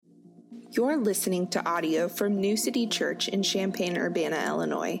You're listening to audio from New City Church in Champaign-Urbana,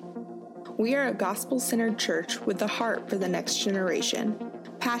 Illinois. We are a gospel-centered church with a heart for the next generation,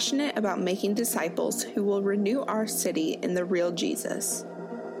 passionate about making disciples who will renew our city in the real Jesus.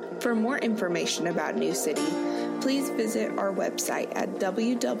 For more information about New City, please visit our website at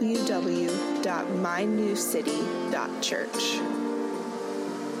www.mynewcity.church.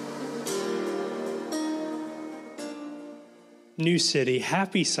 New City,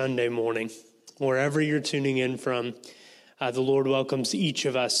 happy Sunday morning, wherever you're tuning in from. The Lord welcomes each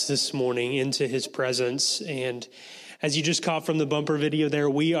of us this morning into his presence. And as you just caught from the bumper video there,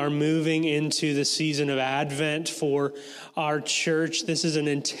 we are moving into the season of Advent for our church. This is an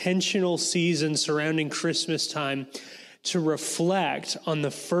intentional season surrounding Christmas time to reflect on the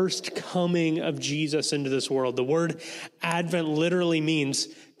first coming of Jesus into this world. The word Advent literally means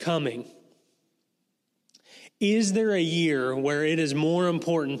coming. Is there a year where it is more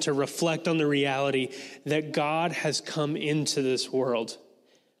important to reflect on the reality that God has come into this world?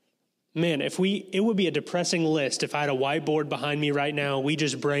 Man, it would be a depressing list if I had a whiteboard behind me right now. We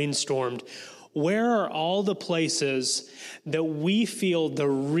just brainstormed. Where are all the places that we feel the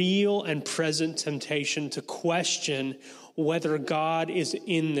real and present temptation to question whether God is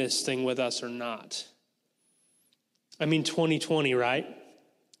in this thing with us or not? I mean, 2020, right?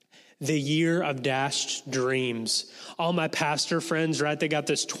 The year of dashed dreams. All my pastor friends, right? They got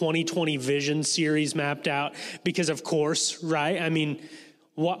this 2020 vision series mapped out because, of course, right? I mean,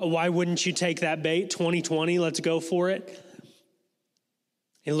 why wouldn't you take that bait? 2020, let's go for it.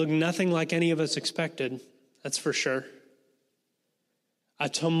 It looked nothing like any of us expected. That's for sure. A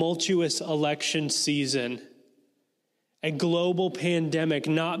tumultuous election season. A global pandemic,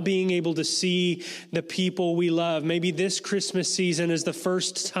 not being able to see the people we love. Maybe this Christmas season is the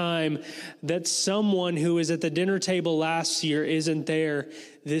first time that someone who was at the dinner table last year isn't there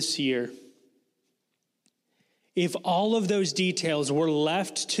this year. If all of those details were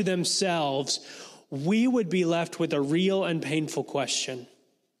left to themselves, we would be left with a real and painful question.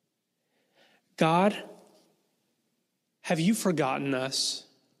 God, have you forgotten us?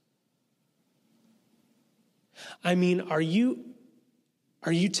 I mean, are you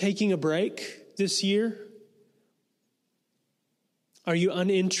taking a break this year? Are you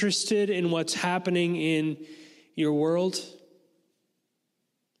uninterested in what's happening in your world?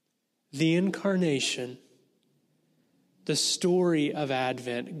 The incarnation, the story of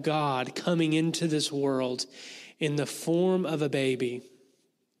Advent, God coming into this world in the form of a baby,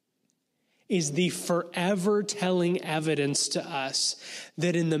 is the forever telling evidence to us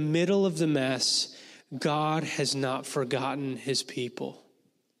that in the middle of the mess, God has not forgotten his people.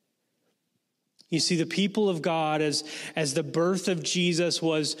 You see, the people of God, as the birth of Jesus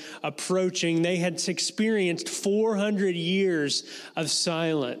was approaching, they had experienced 400 years of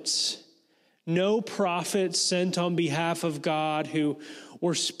silence. No prophets sent on behalf of God who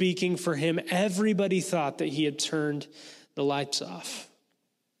were speaking for him. Everybody thought that he had turned the lights off.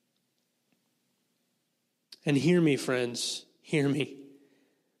 And hear me, friends, hear me.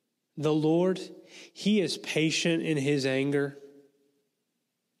 The Lord, he is patient in his anger,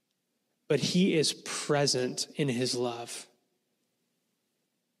 but he is present in his love.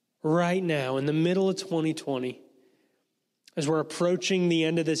 Right now, in the middle of 2020, as we're approaching the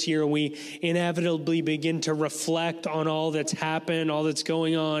end of this year, we inevitably begin to reflect on all that's happened, all that's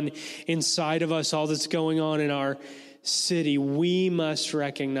going on inside of us, all that's going on in our city. We must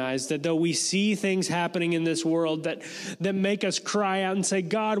recognize that though we see things happening in this world that make us cry out and say,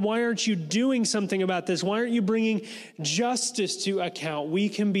 God, why aren't you doing something about this? Why aren't you bringing justice to account? We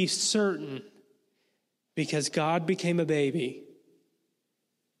can be certain, because God became a baby,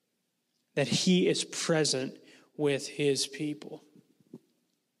 that he is present with his people.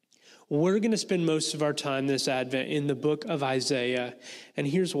 We're going to spend most of our time this Advent in the book of Isaiah, and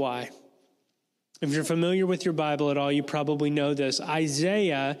here's why. If you're familiar with your Bible at all, you probably know this.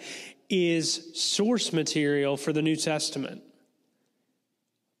 Isaiah is source material for the New Testament.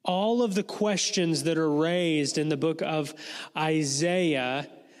 All of the questions that are raised in the book of Isaiah,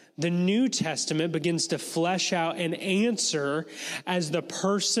 the New Testament begins to flesh out and answer as the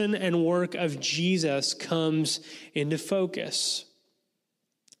person and work of Jesus comes into focus.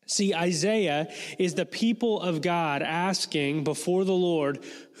 See, Isaiah is the people of God asking before the Lord,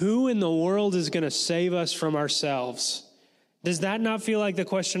 who in the world is going to save us from ourselves? Does that not feel like the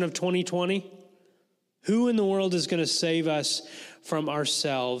question of 2020? Who in the world is going to save us from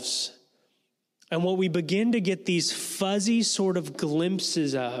ourselves? And what we begin to get these fuzzy sort of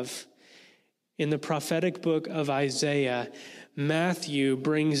glimpses of in the prophetic book of Isaiah, Matthew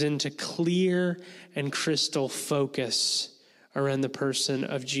brings into clear and crystal focus around the person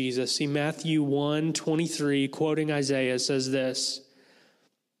of Jesus. See, Matthew 1:23, quoting Isaiah, says this,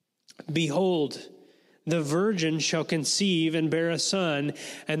 "Behold, the virgin shall conceive and bear a son,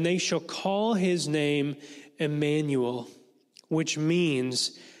 and they shall call his name Emmanuel," which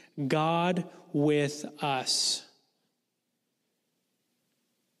means God with us.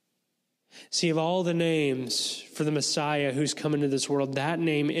 See, of all the names for the Messiah who's come into this world, that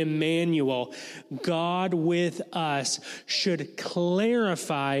name, Emmanuel, God with us, should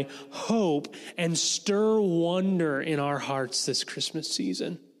clarify hope and stir wonder in our hearts this Christmas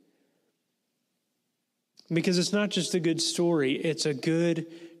season. Because it's not just a good story, it's a good,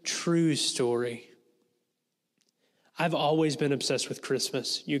 true story. I've always been obsessed with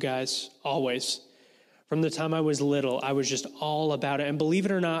Christmas, you guys, always. From the time I was little, I was just all about it. And believe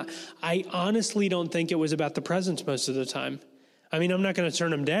it or not, I honestly don't think it was about the presents most of the time. I mean, I'm not going to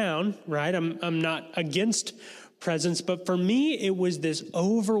turn them down, right? I'm not against presents, but for me, it was this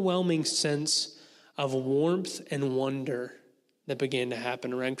overwhelming sense of warmth and wonder that began to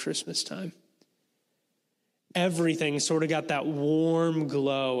happen around Christmas time. Everything sort of got that warm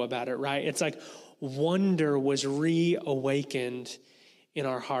glow about it, right? It's like wonder was reawakened in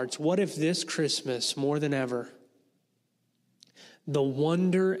our hearts. What if this Christmas, more than ever, the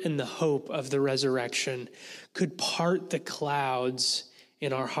wonder and the hope of the resurrection could part the clouds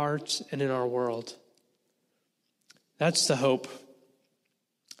in our hearts and in our world? That's the hope.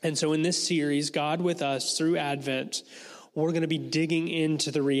 And so in this series, God with Us through Advent, we're going to be digging into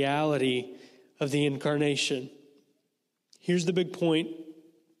the reality of the incarnation. Here's the big point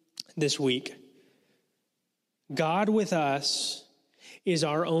this week. God with us is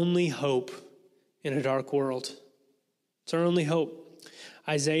our only hope in a dark world. It's our only hope.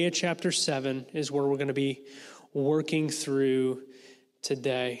 Isaiah chapter 7 is where we're going to be working through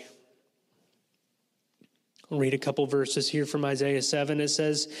today. I'll read a couple verses here from Isaiah 7. It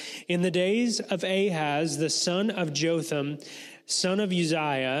says, "In the days of Ahaz, the son of Jotham, son of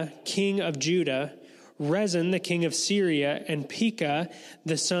Uzziah, king of Judah, Rezin, the king of Syria, and Pekah,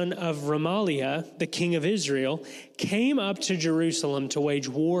 the son of Remaliah, the king of Israel, came up to Jerusalem to wage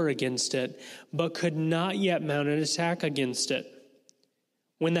war against it, but could not yet mount an attack against it.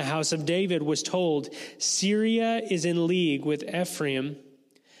 When the house of David was told, 'Syria is in league with Ephraim,'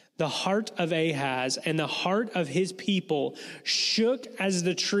 the heart of Ahaz and the heart of his people shook as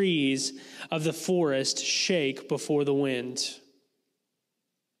the trees of the forest shake before the wind."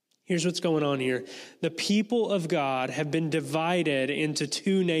 Here's what's going on here. The people of God have been divided into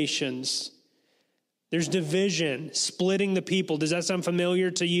two nations. There's division, splitting the people. Does that sound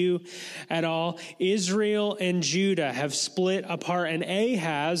familiar to you at all? Israel and Judah have split apart, and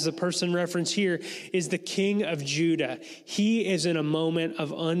Ahaz, the person referenced here, is the king of Judah. He is in a moment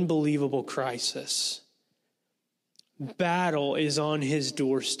of unbelievable crisis. Battle is on his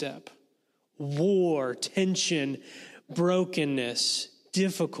doorstep. War, tension, brokenness,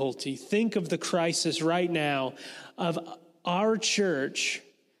 difficulty. Think of the crisis right now of our church.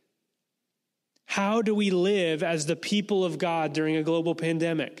 How do we live as the people of God during a global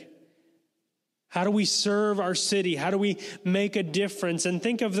pandemic? How do we serve our city? How do we make a difference? And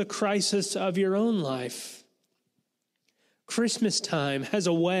think of the crisis of your own life. Christmas time has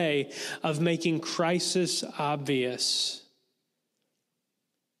a way of making crisis obvious.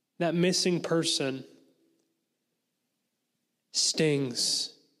 That missing person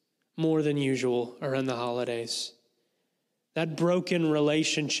stings more than usual around the holidays. That broken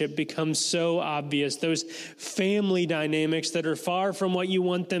relationship becomes so obvious. Those family dynamics that are far from what you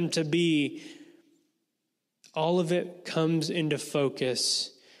want them to be. All of it comes into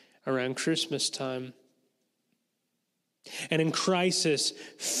focus around Christmas time. And in crisis,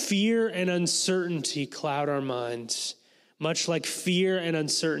 fear and uncertainty cloud our minds, much like fear and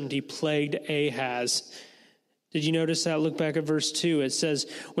uncertainty plagued Ahaz. Did you notice that? Look back at verse 2. It says,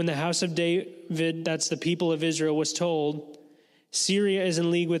 "When the house of David," that's the people of Israel, "was told, 'Syria is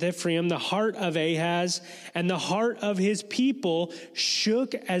in league with Ephraim,' the heart of Ahaz and the heart of his people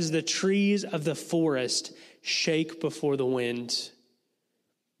shook as the trees of the forest shake before the wind."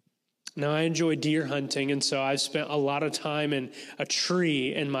 Now, I enjoy deer hunting, and so I've spent a lot of time in a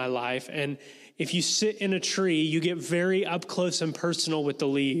tree in my life. And if you sit in a tree, you get very up close and personal with the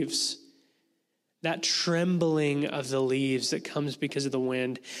leaves. That trembling of the leaves that comes because of the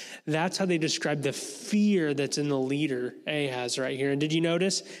wind. That's how they describe the fear that's in the leader, Ahaz, right here. And did you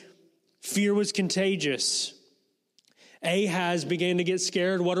notice? Fear was contagious. Ahaz began to get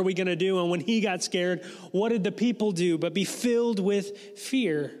scared. What are we going to do? And when he got scared, what did the people do but be filled with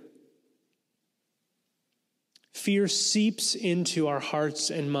fear? Fear seeps into our hearts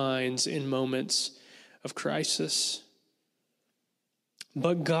and minds in moments of crisis.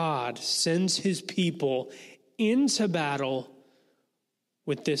 But God sends his people into battle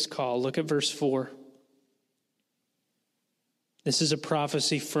with this call. Look at verse 4. This is a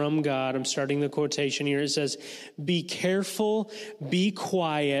prophecy from God. I'm starting the quotation here. It says, "Be careful, be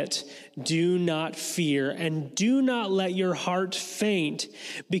quiet, do not fear, and do not let your heart faint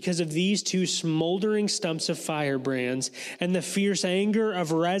because of these two smoldering stumps of firebrands and the fierce anger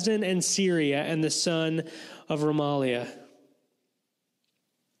of Rezin and Syria and the son of Remaliah."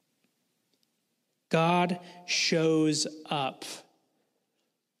 God shows up.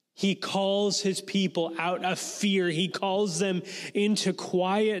 He calls his people out of fear. He calls them into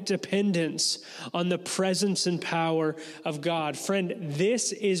quiet dependence on the presence and power of God. Friend,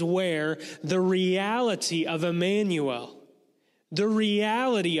 this is where the reality of Emmanuel, the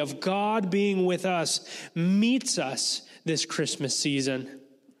reality of God being with us, meets us this Christmas season.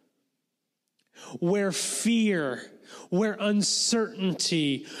 Where fear, where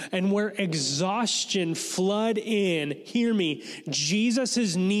uncertainty, and where exhaustion flood in, hear me,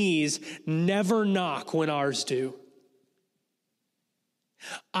 Jesus' knees never knock when ours do.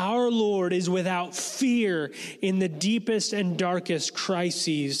 Our Lord is without fear in the deepest and darkest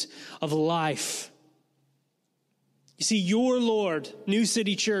crises of life. You see, your Lord, New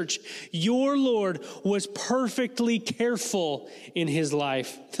City Church, your Lord was perfectly careful in his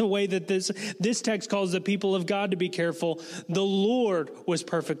life. The way that this text calls the people of God to be careful, the Lord was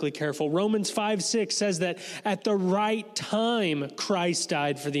perfectly careful. Romans 5:6 says that at the right time, Christ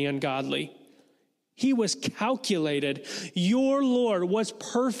died for the ungodly. He was calculated. Your Lord was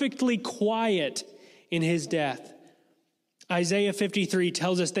perfectly quiet in his death. Isaiah 53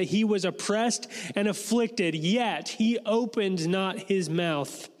 tells us that he was oppressed and afflicted, yet he opened not his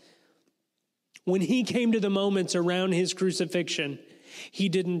mouth. When he came to the moments around his crucifixion, he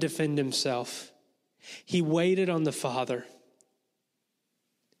didn't defend himself. He waited on the Father.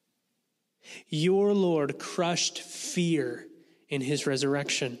 Your Lord crushed fear in his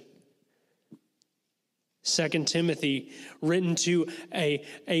resurrection. 2 Timothy, written to a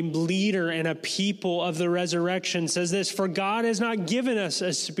leader and a people of the resurrection, says this, "For God has not given us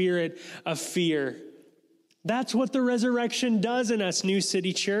a spirit of fear." That's what the resurrection does in us, New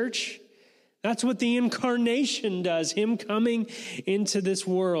City Church. That's what the incarnation does, him coming into this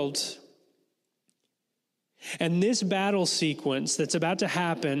world. And this battle sequence that's about to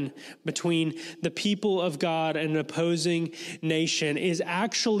happen between the people of God and an opposing nation is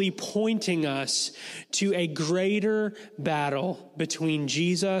actually pointing us to a greater battle between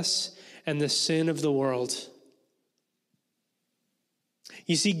Jesus and the sin of the world.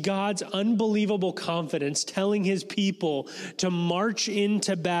 You see, God's unbelievable confidence telling his people to march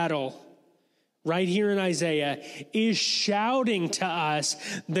into battle right here in Isaiah is shouting to us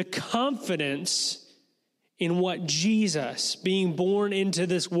the confidence in what Jesus, being born into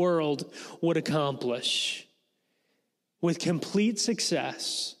this world, would accomplish. With complete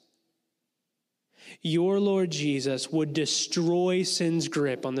success, your Lord Jesus would destroy sin's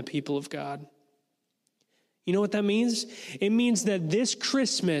grip on the people of God. You know what that means? It means that this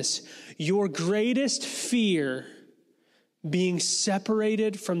Christmas, your greatest fear, being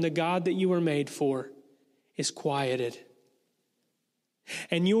separated from the God that you were made for, is quieted.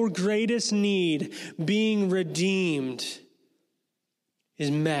 And your greatest need, being redeemed, is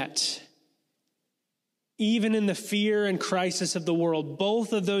met. Even in the fear and crisis of the world,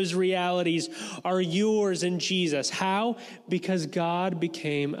 both of those realities are yours in Jesus. How? Because God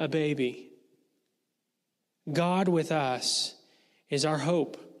became a baby. God with us is our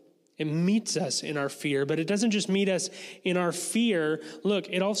hope. It meets us in our fear, but it doesn't just meet us in our fear. Look,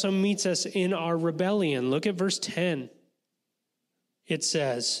 it also meets us in our rebellion. Look at verse 10. It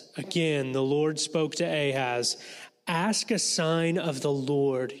says, again, the Lord spoke to Ahaz, "Ask a sign of the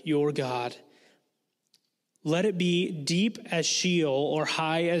Lord your God. Let it be deep as Sheol or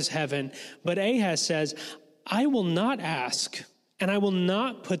high as heaven." But Ahaz says, "I will not ask, and I will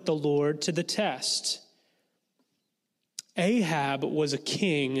not put the Lord to the test." Ahaz was a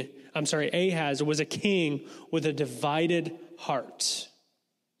king with a divided heart.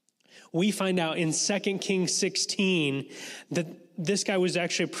 We find out in 2 Kings 16 that this guy was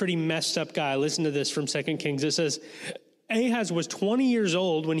actually a pretty messed up guy. Listen to this from 2 Kings. It says, Ahaz was 20 years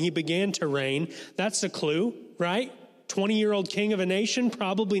old when he began to reign. That's the clue, right? 20-year-old king of a nation?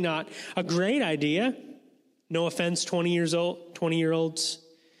 Probably not a great idea. No offense, 20-year-olds.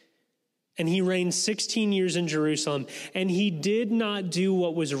 And he reigned 16 years in Jerusalem. And he did not do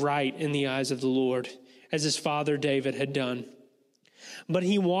what was right in the eyes of the Lord, as his father David had done. But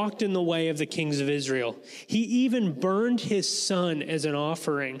he walked in the way of the kings of Israel. He even burned his son as an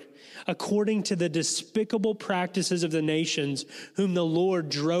offering, according to the despicable practices of the nations whom the Lord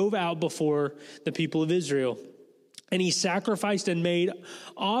drove out before the people of Israel. And he sacrificed and made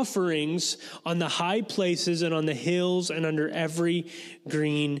offerings on the high places and on the hills and under every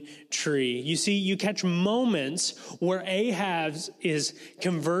green tree. You see, you catch moments where Ahab is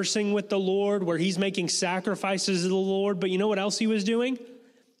conversing with the Lord, where he's making sacrifices to the Lord. But you know what else he was doing?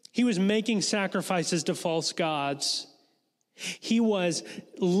 He was making sacrifices to false gods. He was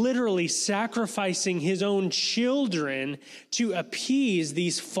literally sacrificing his own children to appease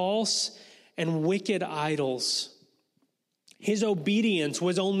these false and wicked idols. His obedience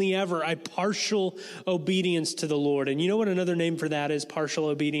was only ever a partial obedience to the Lord. And you know what another name for that is, partial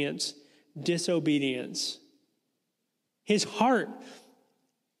obedience? Disobedience. His heart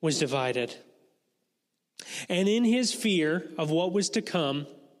was divided. And in his fear of what was to come,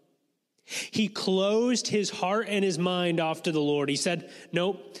 he closed his heart and his mind off to the Lord. He said,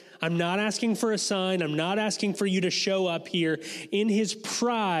 nope, I'm not asking for a sign. I'm not asking for you to show up here. In his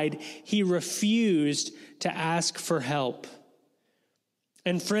pride, he refused to ask for help.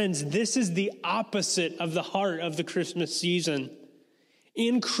 And friends, this is the opposite of the heart of the Christmas season.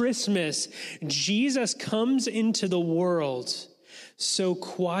 In Christmas, Jesus comes into the world so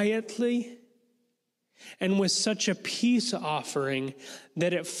quietly and with such a peace offering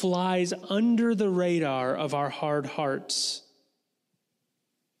that it flies under the radar of our hard hearts.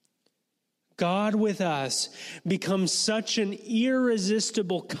 God with us becomes such an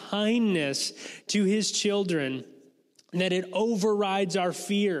irresistible kindness to his children that it overrides our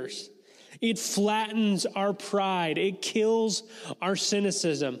fears. It flattens our pride. It kills our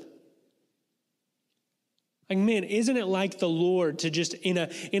cynicism. Like, man, isn't it like the Lord to just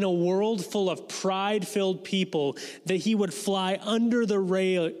in a world full of pride-filled people that he would fly under the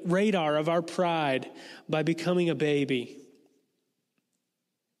radar of our pride by becoming a baby?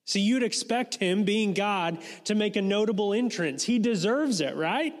 So you'd expect him, being God, to make a notable entrance. He deserves it,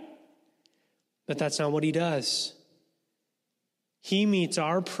 right? But that's not what he does. He meets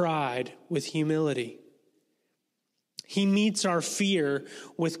our pride with humility. He meets our fear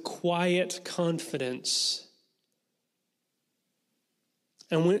with quiet confidence.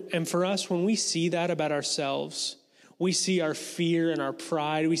 And for us, when we see that about ourselves, we see our fear and our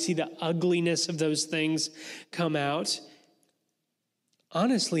pride, we see the ugliness of those things come out.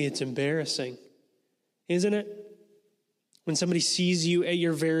 Honestly, it's embarrassing, isn't it? When somebody sees you at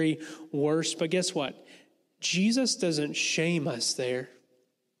your very worst. But guess what? Jesus doesn't shame us there.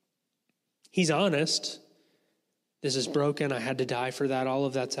 He's honest. This is broken. I had to die for that. All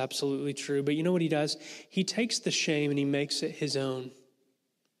of that's absolutely true. But you know what he does? He takes the shame and he makes it his own.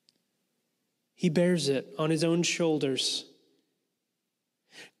 He bears it on his own shoulders.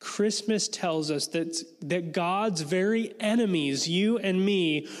 Christmas tells us that God's very enemies, you and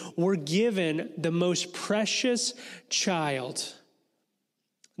me, were given the most precious child.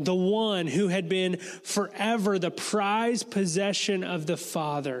 The one who had been forever the prized possession of the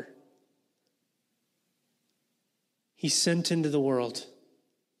Father. He's sent into the world.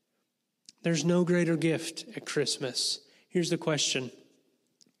 There's no greater gift at Christmas. Here's the question.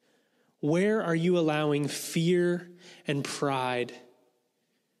 Where are you allowing fear and pride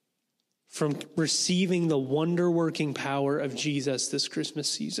from receiving the wonder-working power of Jesus this Christmas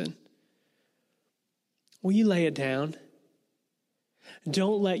season? Will you lay it down?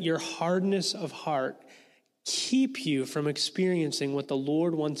 Don't let your hardness of heart keep you from experiencing what the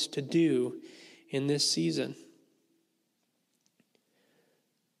Lord wants to do in this season.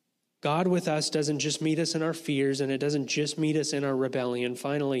 God with us doesn't just meet us in our fears, and it doesn't just meet us in our rebellion.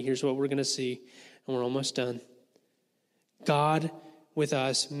 Finally, here's what we're going to see, and we're almost done. God with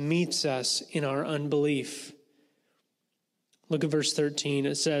us meets us in our unbelief. Look at verse 13.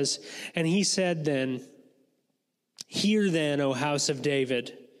 It says, "And he said then, 'Hear then, O house of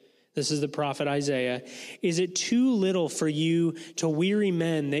David,'" this is the prophet Isaiah, "'is it too little for you to weary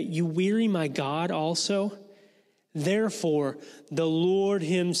men that you weary my God also? Therefore, the Lord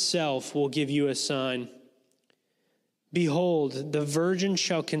himself will give you a sign. Behold, the virgin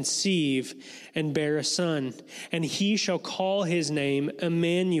shall conceive and bear a son, and he shall call his name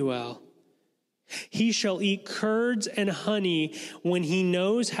Emmanuel. He shall eat curds and honey when he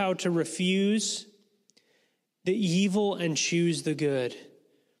knows how to refuse the evil and choose the good.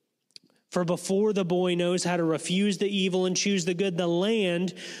 For before the boy knows how to refuse the evil and choose the good, the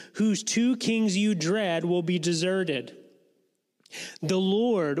land whose two kings you dread will be deserted. The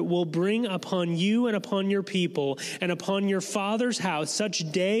Lord will bring upon you and upon your people and upon your father's house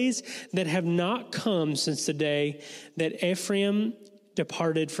such days that have not come since the day that Ephraim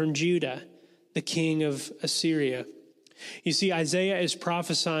departed from Judah, the king of Assyria. You see, Isaiah is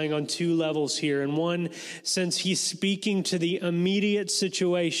prophesying on two levels here. In one sense, he's speaking to the immediate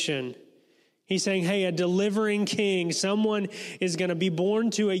situation. He's saying, hey, a delivering king, someone is going to be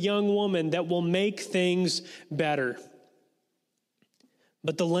born to a young woman that will make things better.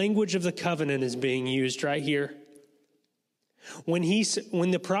 But the language of the covenant is being used right here. When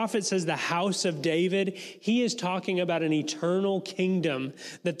the prophet says the house of David, he is talking about an eternal kingdom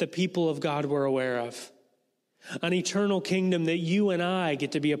that the people of God were aware of. An eternal kingdom that you and I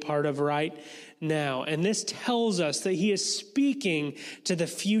get to be a part of right now. And this tells us that he is speaking to the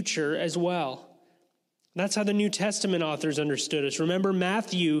future as well. That's how the New Testament authors understood us. Remember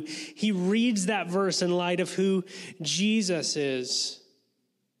Matthew, he reads that verse in light of who Jesus is.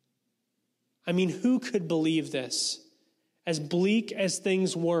 I mean, who could believe this? As bleak as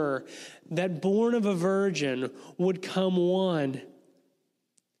things were, that born of a virgin would come one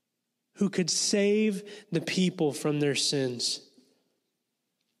who could save the people from their sins.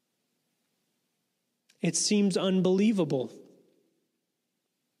 It seems unbelievable.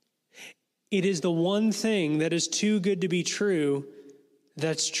 It is the one thing that is too good to be true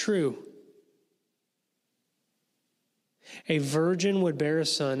that's true. A virgin would bear a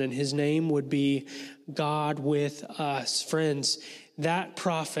son, and his name would be God with us. Friends, that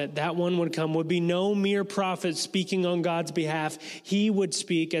prophet, that one would come, would be no mere prophet speaking on God's behalf. He would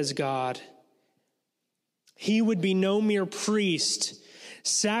speak as God. He would be no mere priest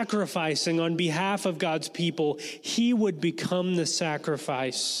sacrificing on behalf of God's people. He would become the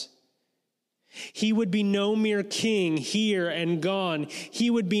sacrifice. He would be no mere king here and gone. He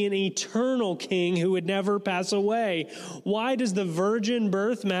would be an eternal king who would never pass away. Why does the virgin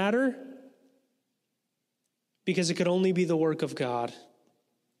birth matter? Because it could only be the work of God.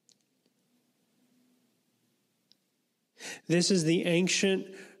 This is the ancient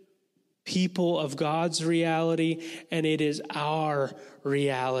people of God's reality, and it is our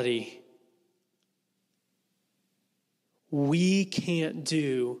reality. We can't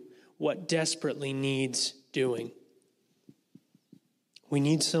do what desperately needs doing. We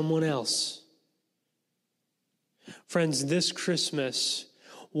need someone else. Friends, this Christmas,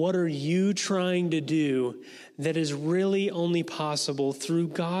 what are you trying to do that is really only possible through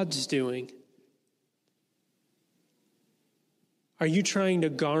God's doing? Are you trying to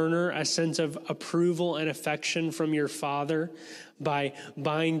garner a sense of approval and affection from your Father by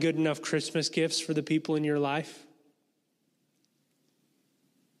buying good enough Christmas gifts for the people in your life?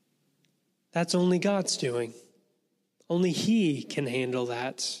 That's only God's doing. Only He can handle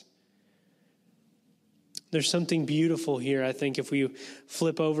that. There's something beautiful here, I think, if we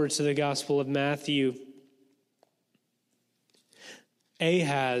flip over to the Gospel of Matthew.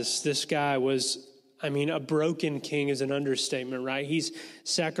 Ahaz, this guy was, a broken king is an understatement, right? He's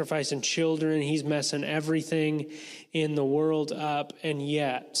sacrificing children. He's messing everything in the world up. And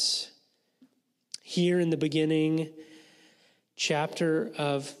yet, here in the beginning chapter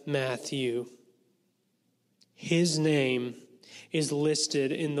of Matthew, his name is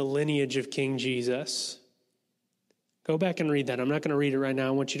listed in the lineage of King Jesus. Go back and read that. I'm not going to read it right now.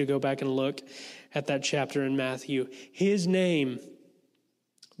 I want you to go back and look at that chapter in Matthew. His name,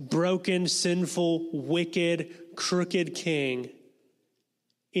 broken, sinful, wicked, crooked king,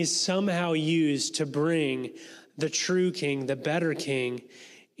 is somehow used to bring the true king, the better king,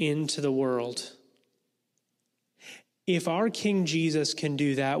 into the world. If our King Jesus can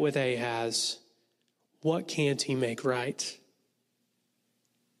do that with Ahaz, what can't he make right?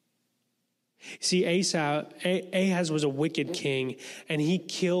 See, Ahaz was a wicked king, and he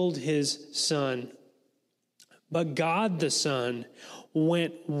killed his son. But God the Son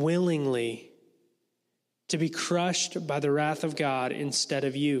went willingly to be crushed by the wrath of God instead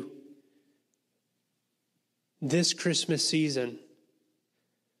of you. This Christmas season,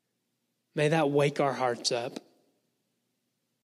 may that wake our hearts up.